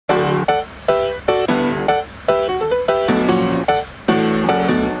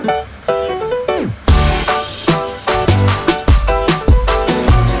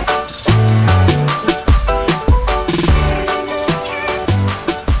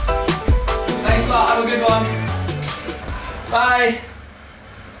Bye.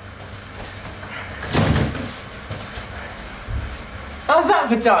 How's that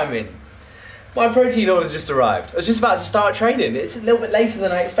for timing? My protein order just arrived. I was just about to start training. It's a little bit later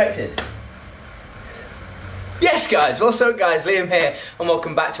than I expected. Yes guys, what's up guys? Liam here and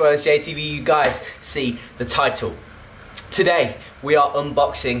welcome back to LSJ TV. You guys see the title. Today we are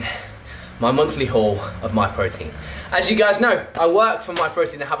unboxing my monthly haul of MyProtein. As you guys know, I work for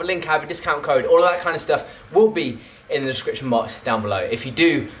MyProtein. I have a link, I have a discount code, all of that kind of stuff will be in the description box down below. If you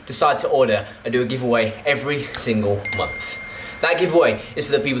do decide to order, I do a giveaway every single month. That giveaway is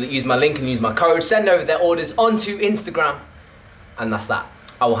for the people that use my link and use my code, send over their orders onto Instagram, and that's that.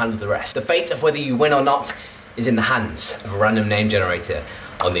 I will handle the rest. The fate of whether you win or not is in the hands of a random name generator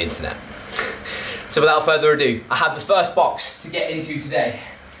on the internet. So without further ado, I have the first box to get into today,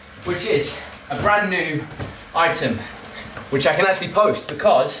 which is a brand new item, which I can actually post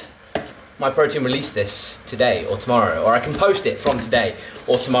because MyProtein released this today or tomorrow, or I can post it from today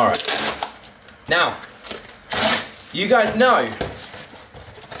or tomorrow. Now, you guys know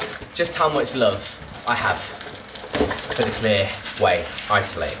just how much love I have for the Clear Whey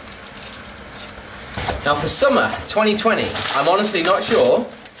Isolate. Now for summer 2020, I'm honestly not sure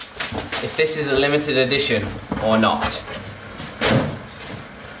if this is a limited edition or not.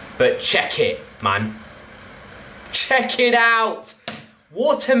 But check it, man. Check it out!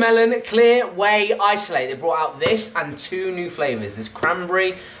 Watermelon Clear Whey Isolate. They brought out this and two new flavours. There's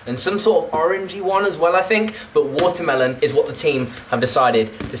cranberry and some sort of orangey one as well, I think. But watermelon is what the team have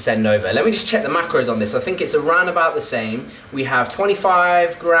decided to send over. Let me just check the macros on this. I think it's around about the same. We have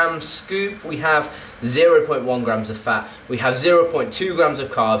 25 grams scoop. We have 0.1 grams of fat. We have 0.2 grams of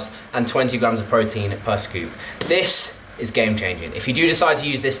carbs and 20 grams of protein per scoop. This is game changing. If you do decide to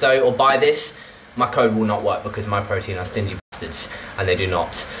use this though, or buy this, my code will not work because MyProtein are stingy bastards and they do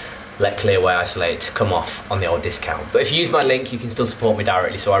not let Clear Whey Isolate come off on the old discount. But if you use my link, you can still support me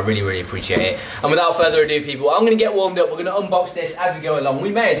directly, so I really, really appreciate it. And without further ado, people, I'm gonna get warmed up. We're gonna unbox this as we go along.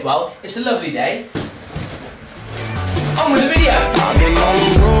 We may as well. It's a lovely day. On with the video. I've been on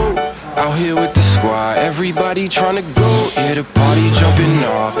the road, out here with the squad. Everybody trying to go, yeah, the party jumping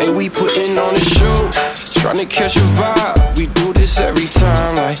off. Hey, we putting on a show, trying to catch a vibe. We do this every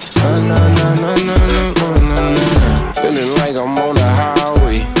time, like na na na na na na na na. Feeling like I'm on the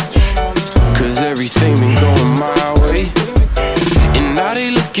highway, cause everything been going my way. And now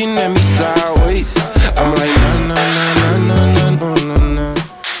they looking at me sideways. I'm like na na na na na na na na.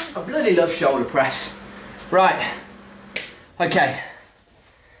 I bloody love shoulder press. Right, okay.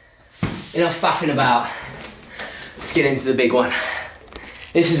 Enough faffing about. Let's get into the big one.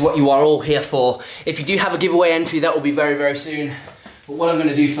 This is what you are all here for. If you do have a giveaway entry, that will be very, very soon. But what I'm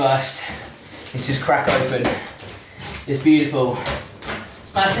gonna do first is just crack open this beautiful,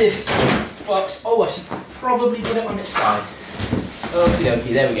 massive box. Oh, I should probably put it on its side. Okie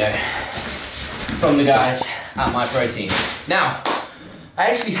dokie, there we go. From the guys at MyProtein. Now, I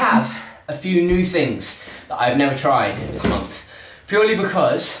actually have a few new things that I've never tried this month. Purely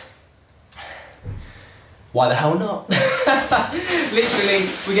because, why the hell not? Literally,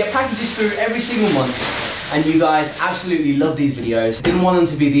 we get packages through every single month and you guys absolutely love these videos. Didn't want them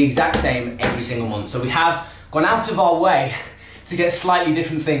to be the exact same every single month. So we have gone out of our way to get slightly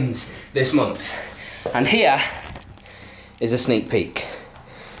different things this month. And here is a sneak peek.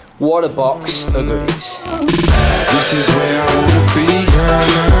 What a box of goodies. This is where I wanna be, nah,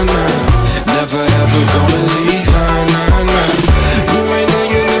 nah, nah. Never ever gonna leave, nah, nah, nah. You ain't gonna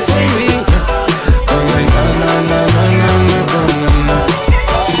get it from me. I'm like, nah, nah, nah, nah, nah, nah, nah.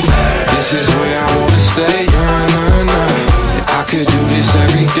 This is where I wanna stay, nah, nah, nah. I could do this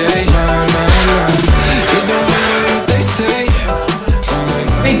every day, nah, nah, nah. It don't matter what they say.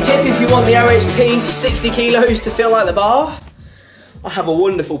 Big tip if you want the OHP 60 kilos to feel like the bar. I have a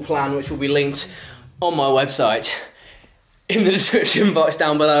wonderful plan which will be linked on my website in the description box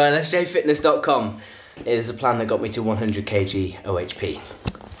down below, Lsjfitness.com. It is a plan that got me to 100 kg OHP.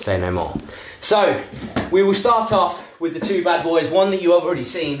 Say no more. So, we will start off with the two bad boys, one that you have already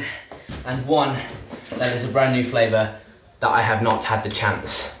seen, and one that is a brand new flavour that I have not had the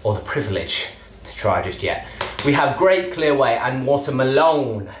chance or the privilege to try just yet. We have grape Clear Whey and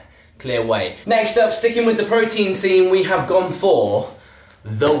watermelon Clear Whey. Next up, sticking with the protein theme, we have gone for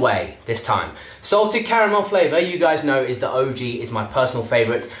the Whey this time. Salted caramel flavour, you guys know, is the OG, is my personal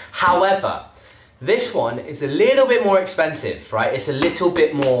favourite. However, this one is a little bit more expensive, right? It's a little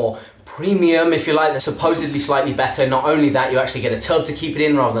bit more premium, if you like. They're supposedly slightly better. Not only that, you actually get a tub to keep it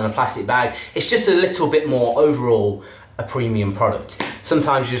in rather than a plastic bag. It's just a little bit more overall a premium product.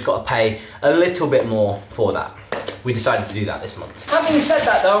 Sometimes you just got to pay a little bit more for that. We decided to do that this month. Having said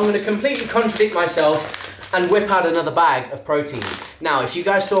that though, I'm going to completely contradict myself and whip out another bag of protein. Now, if you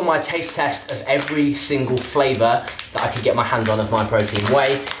guys saw my taste test of every single flavour that I could get my hands on of MyProtein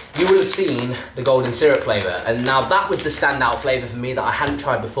Whey, you will have seen the golden syrup flavour. And now that was the standout flavour for me that I hadn't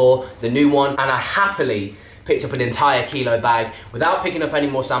tried before, the new one, and I happily picked up an entire kilo bag without picking up any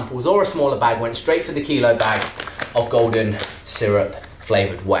more samples or a smaller bag, went straight for the kilo bag of golden syrup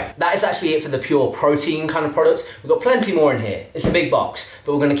flavoured whey. That is actually it for the pure protein kind of products. We've got plenty more in here. It's a big box,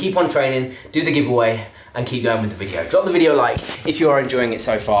 but we're gonna keep on training, do the giveaway, and keep going with the video. Drop the video a like if you are enjoying it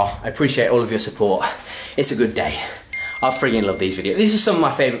so far. I appreciate all of your support. It's a good day. I freaking love these videos. These are some of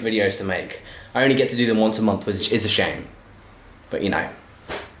my favourite videos to make. I only get to do them once a month, which is a shame. But you know.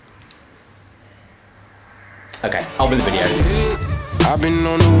 Okay, on with the video. I've been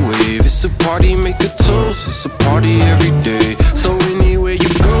on the wave, it's a party, make a toast, it's a party every day. So anywhere you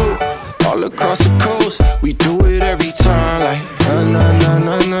go, all across the coast, we do it every time like na na na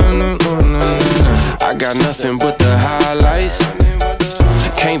na na na na na. I got nothing but the highlights.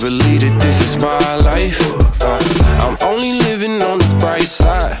 Can't believe that this is my life. I'm only living on the bright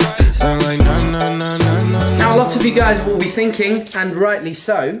side. Like na na na na na. Now a lot of you guys will be thinking, and rightly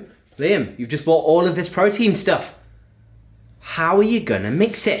so, Liam, you've just bought all of this protein stuff. How are you gonna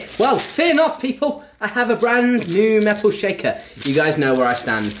mix it? Well, fear not, people. I have a brand new metal shaker. You guys know where I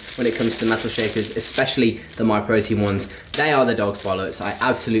stand when it comes to metal shakers, especially the MyProtein ones. They are the dog's bollocks. I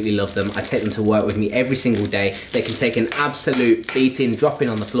absolutely love them. I take them to work with me every single day. They can take an absolute beating, dropping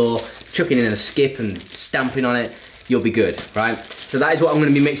on the floor, chucking in a skip and stamping on it. You'll be good, right? So that is what I'm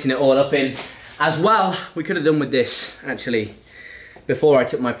gonna be mixing it all up in. As well, we could have done with this, actually, before I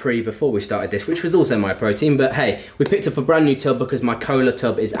took my before we started this, which was also MyProtein, but hey, we picked up a brand new tub because my cola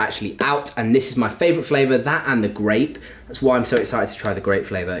tub is actually out, and this is my favourite flavour, that and the grape. That's why I'm so excited to try the grape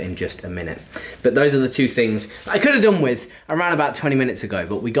flavour in just a minute. But those are the two things that I could have done with around about 20 minutes ago,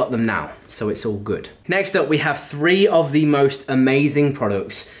 but we got them now, so it's all good. Next up, we have 3 of the most amazing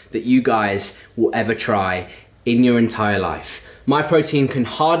products that you guys will ever try in your entire life. MyProtein can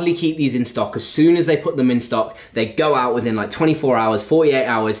hardly keep these in stock. As soon as they put them in stock, they go out within like 24 hours, 48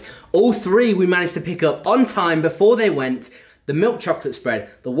 hours. All 3 we managed to pick up on time before they went. The milk chocolate spread,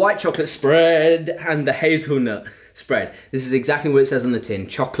 the white chocolate spread, and the hazelnut spread. This is exactly what it says on the tin.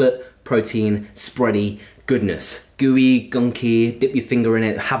 Chocolate, protein, spready goodness. Gooey, gunky, dip your finger in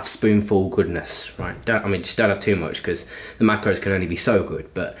it, half spoonful goodness, right? Just don't have too much because the macros can only be so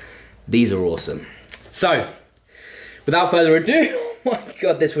good, but these are awesome. So, without further ado, oh my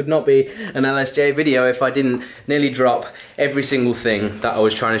god, this would not be an LSJ video if I didn't nearly drop every single thing that I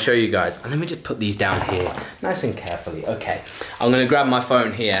was trying to show you guys. And let me just put these down here, nice and carefully. Okay, I'm gonna grab my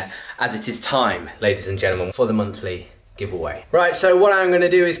phone here as it is time, ladies and gentlemen, for the monthly giveaway. Right, so what I'm gonna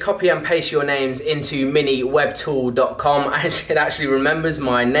do is copy and paste your names into miniwebtool.com. It actually remembers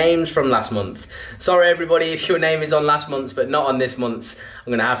my names from last month. Sorry everybody if your name is on last month's but not on this month's.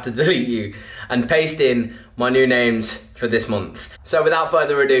 I'm gonna have to delete you and paste in my new names for this month. So without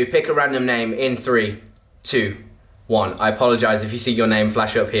further ado, pick a random name in 3, 2, 1. I apologize if you see your name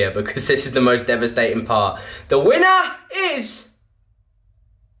flash up here because this is the most devastating part. The winner is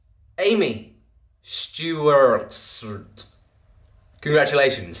Amy Stewart.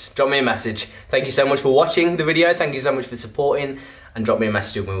 Congratulations. Drop me a message. Thank you so much for watching the video. Thank you so much for supporting, and drop me a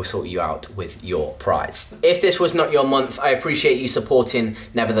message and we will sort you out with your prize. If this was not your month, I appreciate you supporting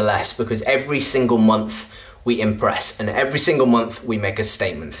nevertheless, because every single month we impress and every single month we make a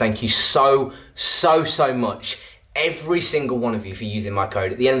statement. Thank you so much, every single one of you, for using my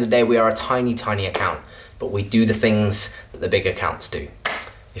code. At the end of the day, we are a tiny account, but we do the things that the big accounts do,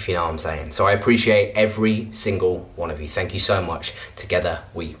 if you know what I'm saying. So I appreciate every single one of you. Thank you so much. Together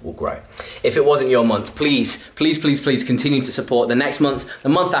we will grow. If it wasn't your month, please continue to support the next month, the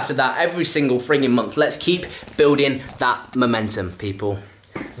month after that, every single friggin' month. Let's keep building that momentum, people.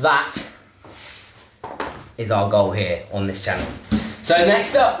 That is our goal here on this channel. So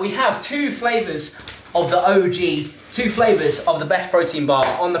next up, we have 2 flavours of the OG, 2 flavours of the best protein bar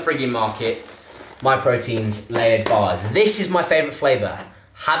on the friggin' market, MyProtein's layered bars. This is my favourite flavour.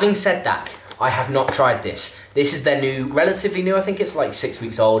 Having said that, I have not tried this. This is their new, relatively new, I think it's like 6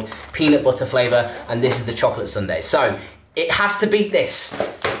 weeks old, peanut butter flavour, and this is the chocolate sundae. So, it has to beat this.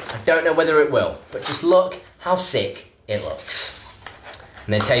 I don't know whether it will, but just look how sick it looks.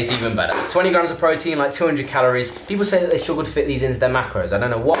 And they taste even better. 20 grams of protein, like 200 calories. People say that they struggle to fit these into their macros. I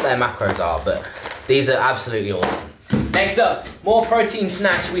don't know what their macros are, but these are absolutely awesome. Next up, more protein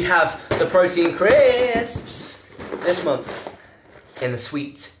snacks. We have the protein crisps this month in the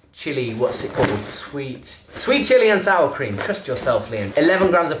sweet chili, what's it called? Sweet Sweet chili and sour cream, trust yourself, Liam. 11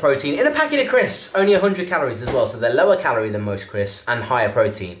 grams of protein in a packet of crisps, only 100 calories as well, so they're lower calorie than most crisps and higher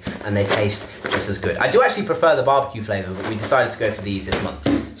protein, and they taste just as good. I do actually prefer the barbecue flavour, but we decided to go for these this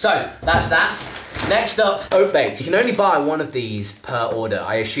month. So, that's that. Next up, oat baked. You can only buy one of these per order.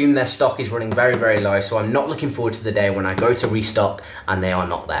 I assume their stock is running very, very low, so I'm not looking forward to the day when I go to restock and they are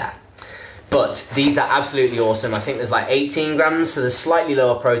not there. But these are absolutely awesome. I think there's like 18 grams, so there's slightly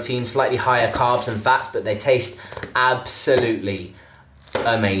lower protein, slightly higher carbs and fats, but they taste absolutely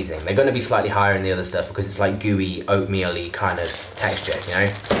amazing. They're gonna be slightly higher in the other stuff because it's like gooey, oatmeal-y kind of texture, you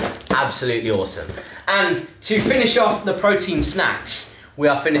know? Absolutely awesome. And to finish off the protein snacks, we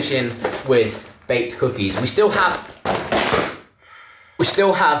are finishing with baked cookies. We still have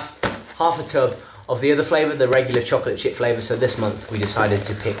half a tub of the other flavour, the regular chocolate chip flavour, so this month we decided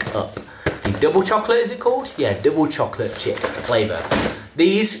to pick up the double chocolate, is it called? Yeah, double chocolate chip flavour.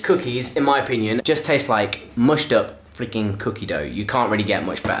 These cookies, in my opinion, just taste like mushed up freaking cookie dough. You can't really get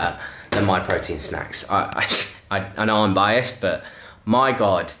much better than MyProtein snacks. I know I'm biased, but my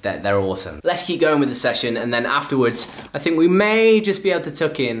God, they're awesome. Let's keep going with the session, and then afterwards, I think we may just be able to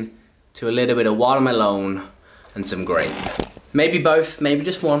tuck in to a little bit of watermelon and some grape. Maybe both, maybe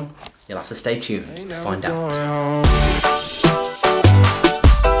just one. You'll have to stay tuned to find out.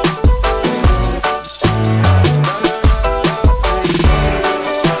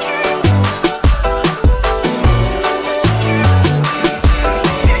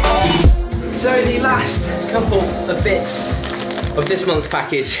 So the last couple of bits of this month's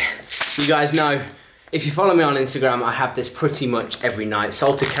package, you guys know, if you follow me on Instagram, I have this pretty much every night.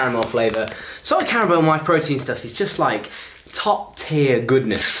 Salted caramel flavour. Salted caramel MyProtein stuff is just like top tier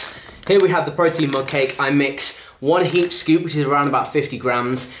goodness. Here we have the protein mug cake. I mix 1 heap scoop, which is around about 50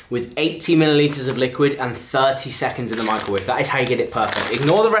 grams, with 80 millilitres of liquid and 30 seconds in the microwave. That is how you get it perfect.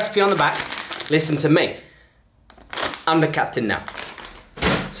 Ignore the recipe on the back. Listen to me. I'm the captain now.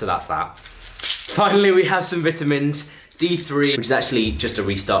 So that's that. Finally, we have some vitamins. D3, which is actually just a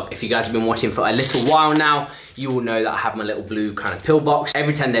restock. If you guys have been watching for a little while now, you will know that I have my little blue kind of pill box.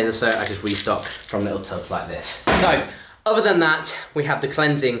 Every 10 days or so, I just restock from little tubs like this. So, other than that, we have the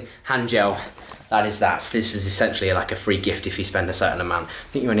cleansing hand gel. That is that. This is essentially like a free gift if you spend a certain amount.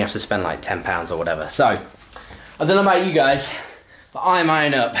 I think you only have to spend like £10 or whatever. So, I don't know about you guys, but I'm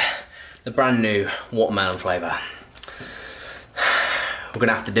eyeing up the brand new watermelon flavour. We're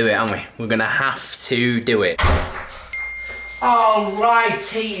gonna have to do it, aren't we? We're gonna have to do it.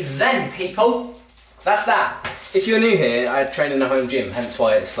 Alrighty then, people. That's that. If you're new here, I train in a home gym, hence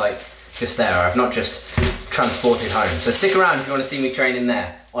why it's like just there. I've not just transported home. So stick around if you want to see me training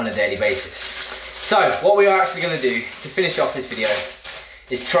there on a daily basis. So what we are actually going to do to finish off this video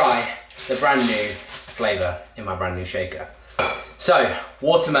is try the brand new flavour in my brand new shaker. So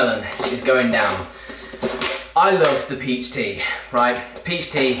watermelon is going down. I love the peach tea, right?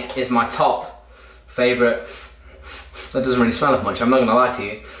 Peach tea is my top favourite. That doesn't really smell of much, I'm not gonna lie to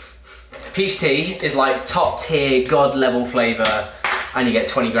you. Peach tea is like top tier, God level flavour, and you get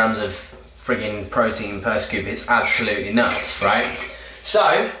 20 grams of friggin' protein per scoop. It's absolutely nuts, right?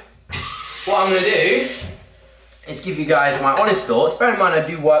 So, what I'm gonna do is give you guys my honest thoughts. Bear in mind I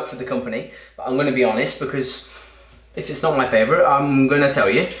do work for the company, but I'm gonna be honest because if it's not my favourite, I'm gonna tell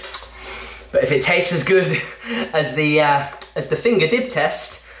you. But if it tastes as good as the finger dip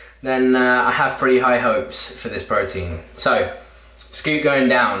test, then I have pretty high hopes for this protein. So, scoop going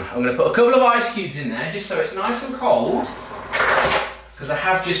down. I'm gonna put a couple of ice cubes in there just so it's nice and cold, because I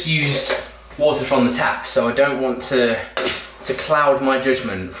have just used water from the tap, so I don't want to cloud my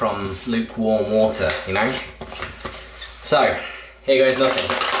judgment from lukewarm water, you know? So, here goes nothing.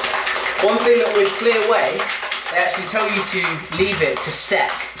 One thing that with Clear Whey, they actually tell you to leave it to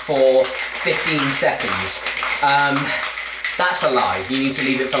set for 15 seconds. That's a lie. You need to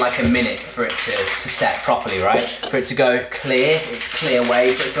leave it for like a minute for it to set properly, right? For it to go clear, it's Clear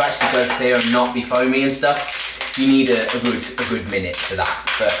Whey. For it to actually go clear and not be foamy and stuff, you need a good minute for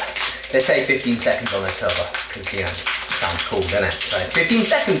that. But they say 15 seconds on a tubber, because, you know, it sounds cool, doesn't it? So 15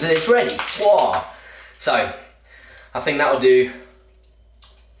 seconds and it's ready. Whoa! So, I think that'll do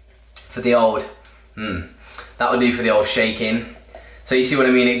for the old, that'll do for the old shaking. So you see what I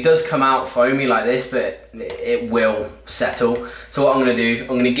mean? It does come out foamy like this, but it will settle. So what I'm gonna do,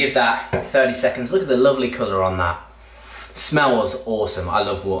 I'm gonna give that 30 seconds. Look at the lovely color on that. Smells awesome. I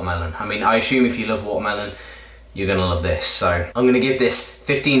love watermelon. I mean, I assume if you love watermelon, you're gonna love this. So I'm gonna give this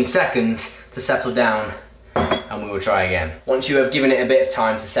 15 seconds to settle down, and we will try again. Once you have given it a bit of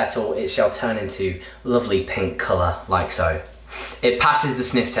time to settle, it shall turn into lovely pink color, like so. It passes the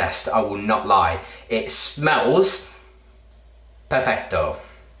sniff test, I will not lie. It smells perfecto.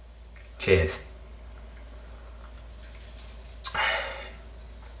 Cheers.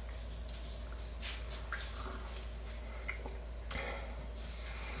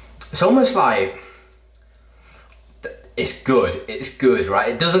 It's almost like, it's good, right?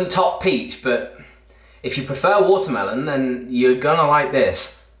 It doesn't top peach, but if you prefer watermelon, then you're gonna like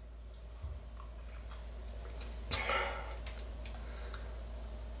this.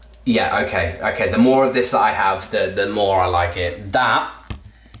 Yeah, okay, the more of this that I have, the more I like it. That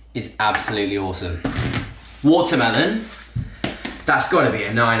is absolutely awesome. Watermelon, that's gotta be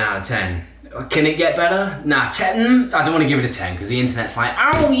a 9 out of 10. Can it get better? Nah, 10, I don't wanna give it a 10, because the internet's like,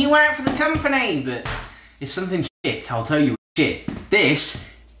 oh, you out for the company, but if something's shit, I'll tell you it's shit. This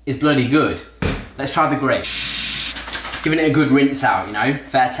is bloody good. Let's try the grape. Giving it a good rinse out, you know,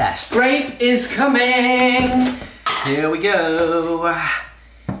 fair test. Grape is coming. Here we go.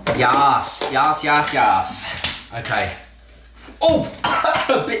 Yes, yes, yes, yes. Okay. Oh,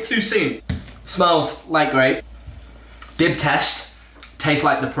 a bit too soon. Smells like grape. Dib test, tastes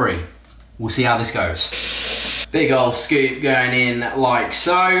like the pre. We'll see how this goes. Big old scoop going in like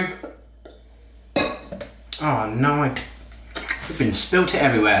so. Oh no, I've been spilt it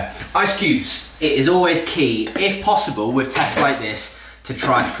everywhere. Ice cubes. It is always key, if possible, with tests like this, to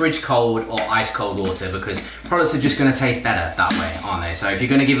try fridge cold or ice cold water, because products are just gonna taste better that way, aren't they? So if you're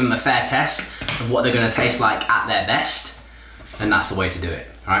gonna give them a fair test of what they're gonna taste like at their best, then that's the way to do it,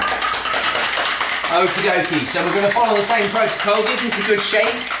 all right? Okie dokie, so we're gonna follow the same protocol, give this a good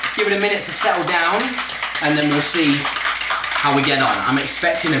shake, give it a minute to settle down, and then we'll see how we get on. I'm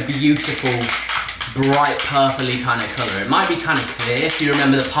expecting a beautiful, bright purpley kind of colour. It might be kind of clear. If you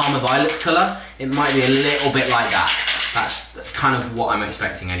remember the Parma Violets colour, it might be a little bit like that. That's kind of what I'm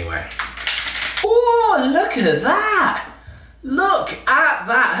expecting anyway. Oh, look at that! Look at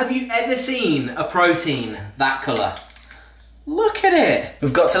that! Have you ever seen a protein that colour? Look at it!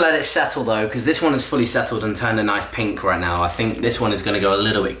 We've got to let it settle though, because this one is fully settled and turned a nice pink right now. I think this one is going to go a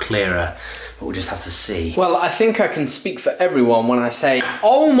little bit clearer, but we'll just have to see. Well, I think I can speak for everyone when I say,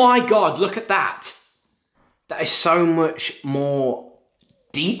 oh my God, look at that! That is so much more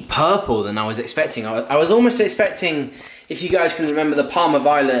deep purple than I was expecting. I was almost expecting, if you guys can remember the Parma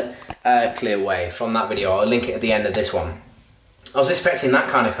Violet clear Whey from that video, I'll link it at the end of this one. I was expecting that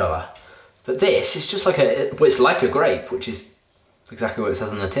kind of colour. But this is just like well, it's like a grape, which is exactly what it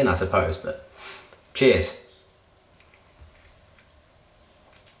says on the tin, I suppose, but cheers.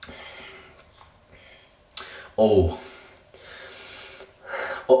 Oh.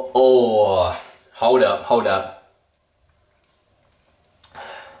 Oh. Hold up.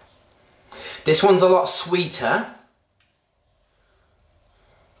 This one's a lot sweeter.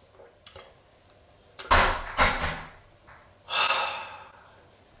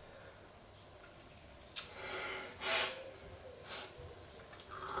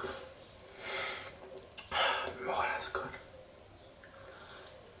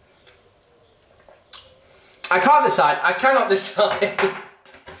 I can't decide, I cannot decide.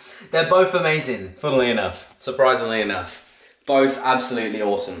 They're both amazing, funnily enough, surprisingly enough. Both absolutely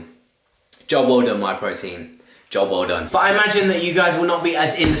awesome. Job well done, MyProtein. Job well done. But I imagine that you guys will not be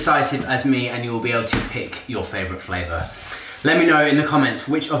as indecisive as me and you will be able to pick your favorite flavor. Let me know in the comments,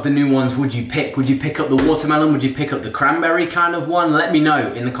 which of the new ones would you pick? Would you pick up the watermelon? Would you pick up the cranberry kind of one? Let me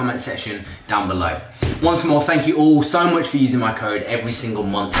know in the comment section down below. Once more, thank you all so much for using my code every single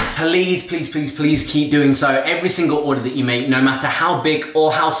month. Please, please, please, please keep doing so. Every single order that you make, no matter how big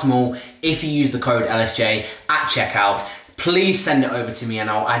or how small, if you use the code LSJ at checkout, please send it over to me and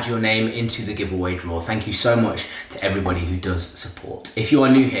I'll add your name into the giveaway draw. Thank you so much to everybody who does support. If you are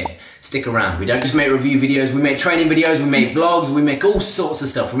new here, stick around. We don't just make review videos, we make training videos, we make vlogs, we make all sorts of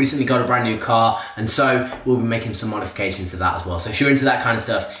stuff. We recently got a brand new car, and so we'll be making some modifications to that as well. So if you're into that kind of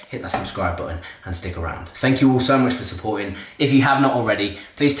stuff, hit that subscribe button and stick around. Thank you all so much for supporting. If you have not already,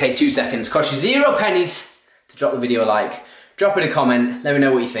 please take 2 seconds, cost you 0 pennies, to drop the video a like, drop it a comment, let me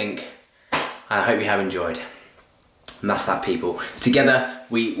know what you think, and I hope you have enjoyed. And that's that, people. Together,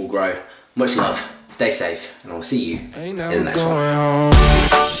 we will grow. Much love, stay safe, and I'll see you in the next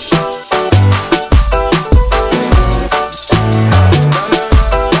one.